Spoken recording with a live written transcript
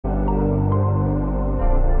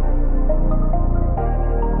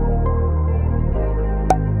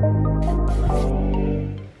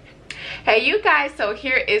Hey you guys, so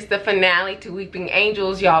here is the finale to Weeping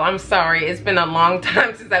Angels. Y'all, I'm sorry, it's been a long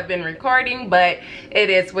time since I've been recording, but it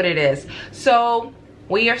is what it is. So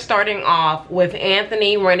we are starting off with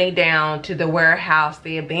Anthony running down to the warehouse,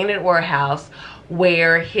 the abandoned warehouse,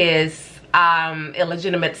 where his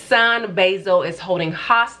illegitimate son Basil is holding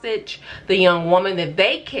hostage the young woman that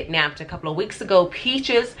they kidnapped a couple of weeks ago,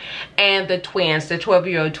 Peaches, and the twins, the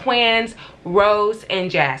 12-year-old twins, Rose and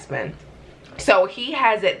Jasmine. So he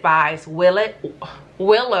has advised Willow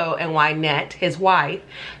and Wynette, his wife,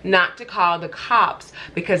 not to call the cops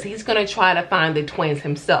because he's going to try to find the twins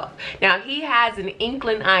himself. Now, he has an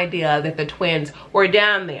inkling idea that the twins were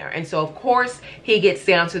down there. And so, of course, he gets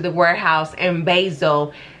down to the warehouse, and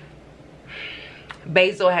Basil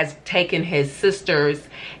has taken his sisters,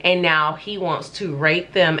 and now he wants to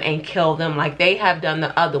rape them and kill them like they have done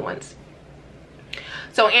the other ones.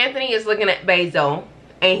 So Anthony is looking at Basil,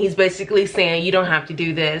 and he's basically saying, you don't have to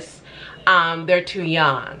do this. They're too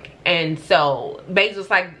young. And so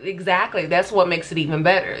Basil's like, exactly, that's what makes it even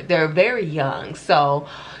better. They're very young. So,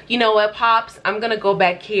 you know what, Pops? I'm going to go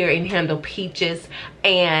back here and handle Peaches.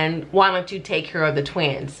 And why don't you take care of the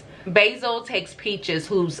twins? Basil takes Peaches,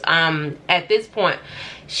 who's at this point,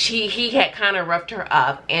 he had kind of roughed her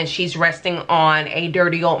up, and she's resting on a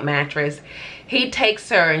dirty old mattress. He takes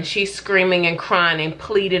her, and she's screaming and crying and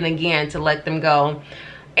pleading again to let them go.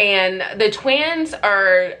 And the twins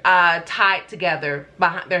are tied together,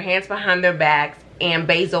 behind their hands behind their backs, and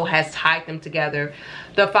Basil has tied them together.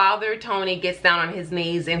 The father, Tony, gets down on his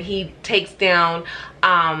knees, and he takes down,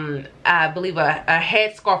 I believe, a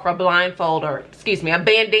headscarf, or a blindfold, or excuse me, a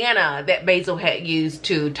bandana that Basil had used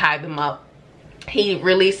to tie them up. He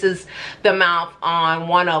releases the mouth on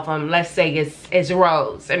one of them. Let's say it's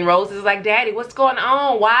Rose. And Rose is like, Daddy, what's going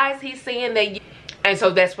on? Why is he saying that you... And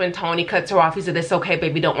so that's when Tony cuts her off. He said, it's okay,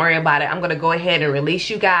 baby, don't worry about it. I'm going to go ahead and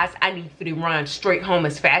release you guys. I need you to run straight home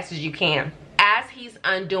as fast as you can. As he's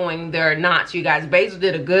undoing their knots, you guys, Basil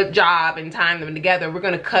did a good job in tying them together. We're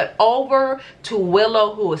going to cut over to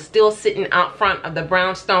Willow, who is still sitting out front of the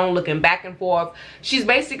brownstone looking back and forth. She's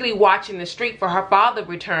basically watching the street for her father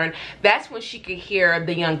return. That's when she could hear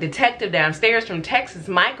the young detective downstairs from Texas,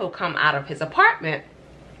 Michael, come out of his apartment.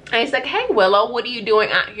 And he's like, hey, Willow, what are you doing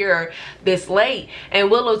out here this late?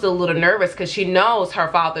 And Willow's a little nervous because she knows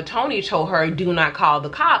her father, Tony, told her, do not call the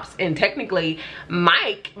cops. And technically,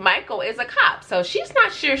 Michael is a cop. So she's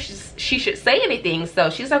not sure she should say anything. So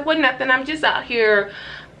she's like, well, nothing. I'm just out here,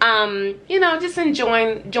 you know, just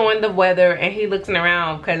enjoying the weather. And he looking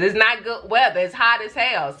around because it's not good weather. It's hot as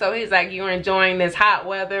hell. So he's like, you're enjoying this hot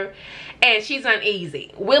weather? And she's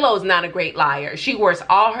uneasy. Willow's not a great liar. She wears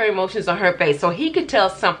all her emotions on her face, so he could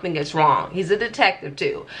tell something is wrong. He's a detective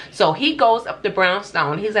too. So he goes up to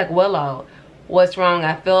brownstone. He's like, Willow, what's wrong?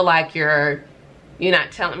 I feel like you're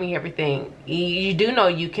not telling me everything. You do know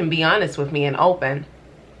you can be honest with me and open.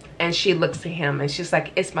 And she looks at him and she's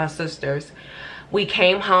like, it's my sisters. We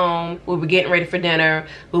came home, we were getting ready for dinner,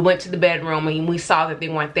 we went to the bedroom and we saw that they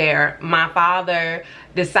weren't there. My father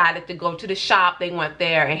decided to go to the shop, they weren't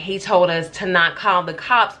there, and he told us to not call the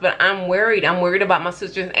cops, but I'm worried about my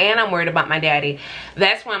sisters, and I'm worried about my daddy.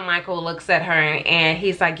 That's when Michael looks at her and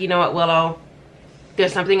he's like, you know what, Willow,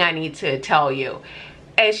 there's something I need to tell you.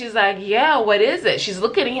 And she's like, yeah, what is it? She's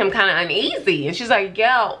looking at him kind of uneasy, and she's like,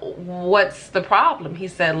 yeah, what's the problem? He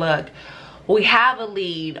said, look, we have a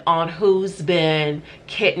lead on who's been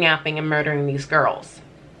kidnapping and murdering these girls.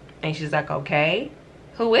 And she's like, okay,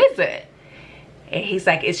 who is it? And he's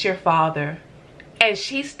like, it's your father. And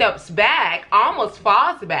she steps back, almost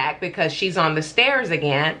falls back because she's on the stairs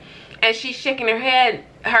again. And she's shaking her head.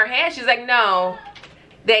 She's like, no,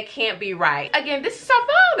 that can't be right. Again, this is her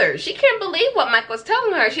father. She can't believe what Michael's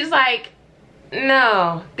telling her. She's like,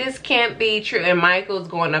 no, this can't be true. And Michael's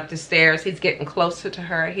going up the stairs. He's getting closer to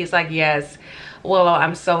her. He's like, yes, Willow,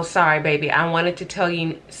 I'm so sorry, baby. I wanted to tell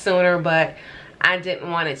you sooner, but I didn't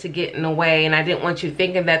want it to get in the way. And I didn't want you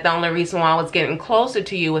thinking that the only reason why I was getting closer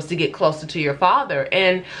to you was to get closer to your father.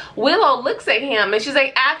 And Willow looks at him and she's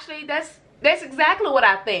like, actually, that's exactly what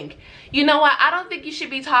I think. You know what? I don't think you should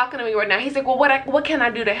be talking to me right now. He's like, well, what can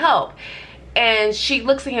I do to help? And she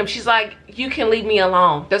looks at him. She's like, you can leave me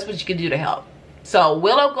alone. That's what you can do to help. So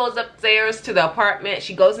Willow goes upstairs to the apartment.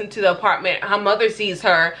 She goes into the apartment. Her mother sees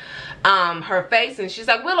her face, and she's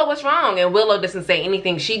like, Willow, what's wrong? And Willow doesn't say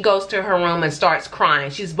anything. She goes to her room and starts crying.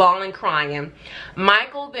 She's bawling, crying.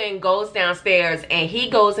 Michael then goes downstairs and he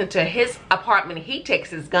goes into his apartment. He takes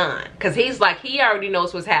his gun because he's like, he already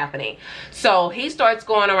knows what's happening. So he starts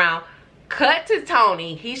going around. Cut to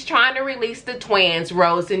Tony. He's trying to release the twins,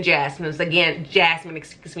 Rose and Jasmine. Again,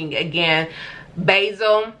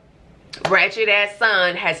 Basil ratchet ass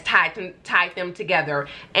son has tied them together.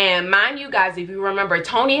 And mind you guys, if you remember,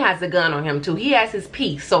 Tony has a gun on him too. He has his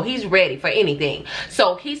piece, so he's ready for anything.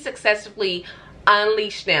 So he successfully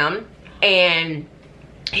unleashed them, and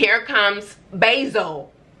here comes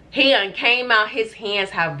Basil. He came out, his hands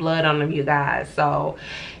have blood on them, you guys. So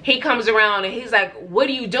he comes around and he's like, what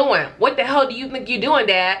are you doing? What the hell do you think you're doing,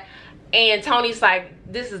 Dad? And Tony's like,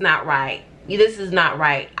 this is not right. This is not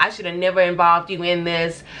right. I should have never involved you in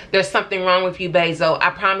this. There's something wrong with you, Basil. I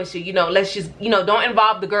promise you, let's just, don't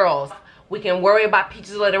involve the girls. We can worry about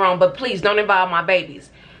Peaches later on, but please don't involve my babies.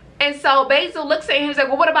 And so Basil looks at him, he's like,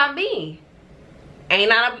 well, what about me? Ain't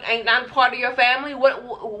not a part of your family?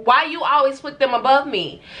 Why you always put them above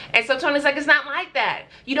me? And so Tony's like, it's not like that.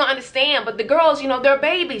 You don't understand, but the girls, they're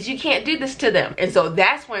babies. You can't do this to them. And so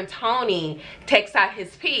that's when Tony takes out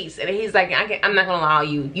his piece, and he's like, I'm not gonna allow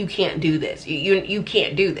you. You can't do this. You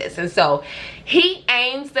can't do this. And so he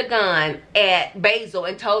aims the gun at Basil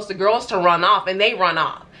and tells the girls to run off, and they run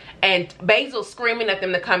off. And Basil's screaming at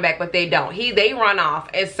them to come back, but they don't. They run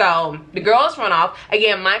off. And so the girls run off.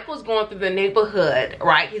 Again, Michael's going through the neighborhood,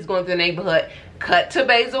 right? He's going through the neighborhood. Cut to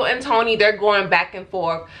Basil and Tony. They're going back and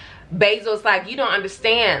forth. Basil's like, you don't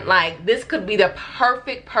understand. Like, this could be the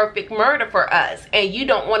perfect murder for us. And you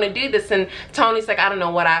don't want to do this. And Tony's like, I don't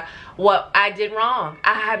know what I did wrong.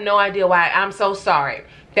 I have no idea why. I'm so sorry.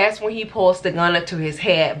 That's when he pulls the gun up to his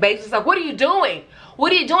head. Basil's like, what are you doing?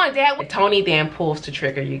 What are you doing, Dad? Tony then pulls the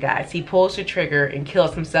trigger, you guys. He pulls the trigger and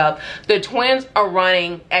kills himself. The twins are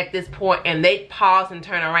running at this point, and they pause and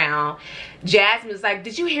turn around. Jasmine's like,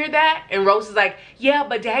 did you hear that? And Rose is like, yeah,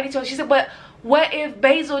 but Daddy told. She said, but what if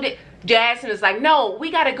Basil did? Jasmine is like, no, we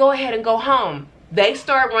got to go ahead and go home. They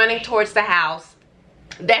start running towards the house.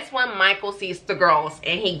 That's when Michael sees the girls,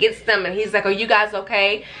 and he gets them, and he's like, are you guys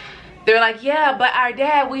okay? They're like, yeah, but our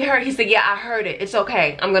dad, we heard. He said, yeah, I heard it. It's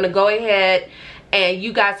okay. I'm going to go ahead, and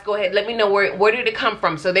you guys go ahead. Let me know where did it come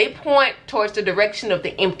from. So they point towards the direction of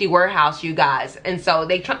the empty warehouse, you guys. And so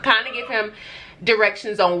they kind of give him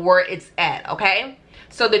directions on where it's at, okay?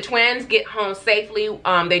 So the twins get home safely.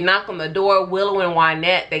 They knock on the door. Willow and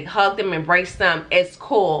Wynette, they hug them, embrace them. It's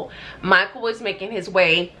cool. Michael was making his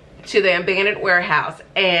way to the abandoned warehouse,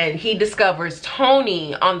 and he discovers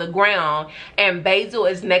Tony on the ground, and Basil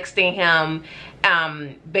is next to him,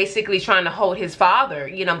 basically trying to hold his father,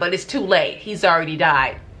 but it's too late. He's already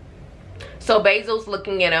died. So Basil's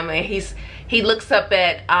looking at him, and he looks up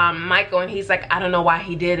at Michael, and he's like, I don't know why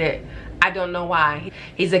he did it. I don't know why.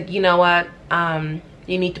 He's like, you know what?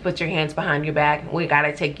 You need to put your hands behind your back. We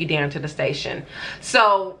gotta take you down to the station.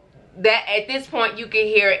 So that at this point, you can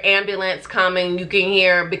hear ambulance coming. You can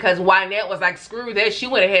hear, because Wynette was like, screw this. She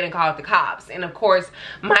went ahead and called the cops. And of course,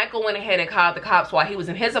 Michael went ahead and called the cops while he was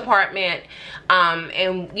in his apartment,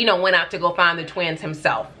 and went out to go find the twins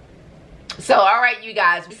himself. So all right, you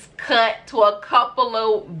guys, cut to a couple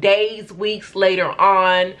of days, weeks later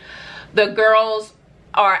on. The girls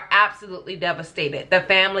are absolutely devastated. The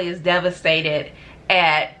family is devastated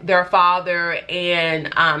at their father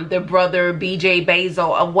and their brother BJ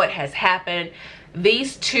Basil of what has happened.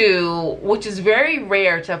 These two, which is very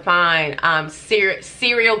rare to find,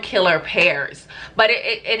 serial killer pairs, but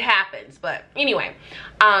it happens. But anyway,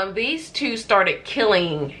 these two started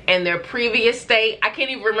killing in their previous state. I can't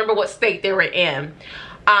even remember what state they were in.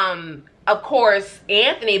 Of course,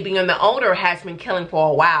 Anthony, being the older, has been killing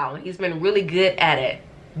for a while. He's been really good at it.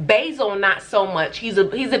 Basil, not so much. He's a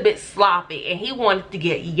bit sloppy, and he wanted to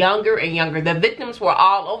get younger and younger. The victims were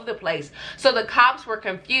all over the place, so the cops were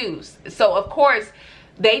confused. So of course,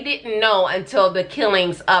 they didn't know until the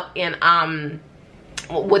killings up in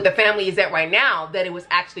what the family is at right now, that it was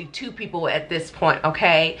actually two people at this point.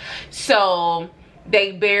 Okay, so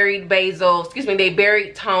they buried they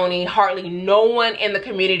buried Tony. Hardly no one in the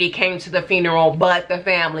community came to the funeral but the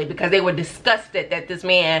family, because they were disgusted that this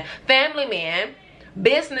man, family man,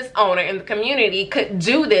 business owner in the community, could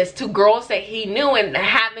do this to girls that he knew, and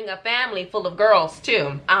having a family full of girls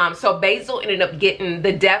too. So Basil ended up getting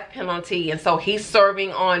the death penalty, and so he's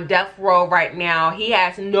serving on death row right now. He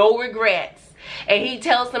has no regrets, and he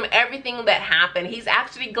tells them everything that happened. He's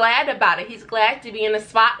actually glad about it. He's glad to be in the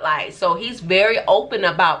spotlight. So he's very open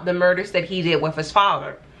about the murders that he did with his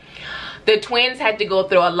father. The twins had to go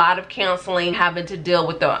through a lot of counseling, having to deal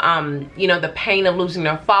with the, the pain of losing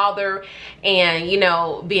their father,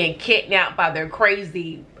 and, being kidnapped by their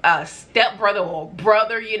crazy stepbrother or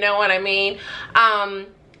brother, you know what I mean?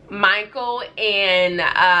 Michael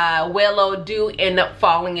and Willow do end up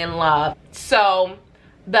falling in love. So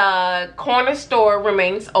the corner store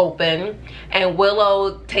remains open, and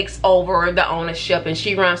Willow takes over the ownership, and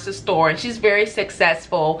she runs the store, and she's very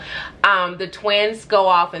successful. The twins go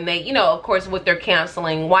off, and they, you know, of course, with their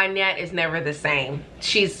counseling, Wynette is never the same.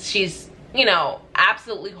 She's you know,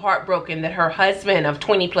 absolutely heartbroken that her husband of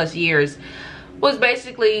 20+ years was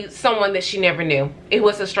basically someone that she never knew. It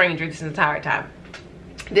was a stranger this entire time.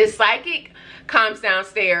 This psychic comes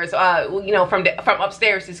downstairs, you know, from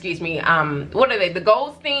upstairs, excuse me. What are they, the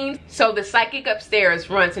Goldsteins? So the psychic upstairs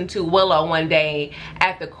runs into Willow one day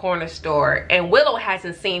at the corner store, and Willow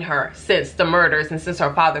hasn't seen her since the murders and since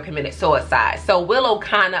her father committed suicide. So Willow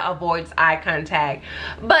kind of avoids eye contact.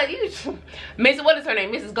 But what is her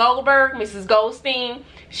name? Mrs. Goldberg, Mrs. Goldstein.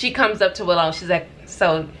 She comes up to Willow and she's like,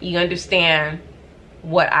 so you understand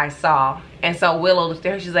what I saw? And so Willow looks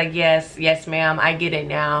at her, she's like, yes ma'am, I get it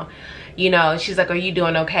now. You know, she's like, are you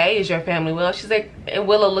doing okay? Is your family well? She's like, and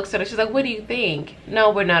Willow looks at her, she's like, what do you think? No,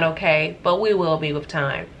 we're not okay, but we will be with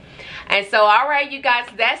time. And so, all right, you guys,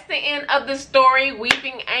 that's the end of the story,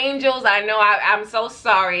 Weeping Angels. I know I'm so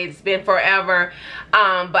sorry, it's been forever,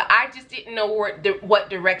 but I just didn't know what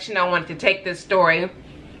direction I wanted to take this story.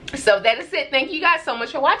 So that is it. Thank you guys so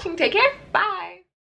much for watching. Take care. Bye.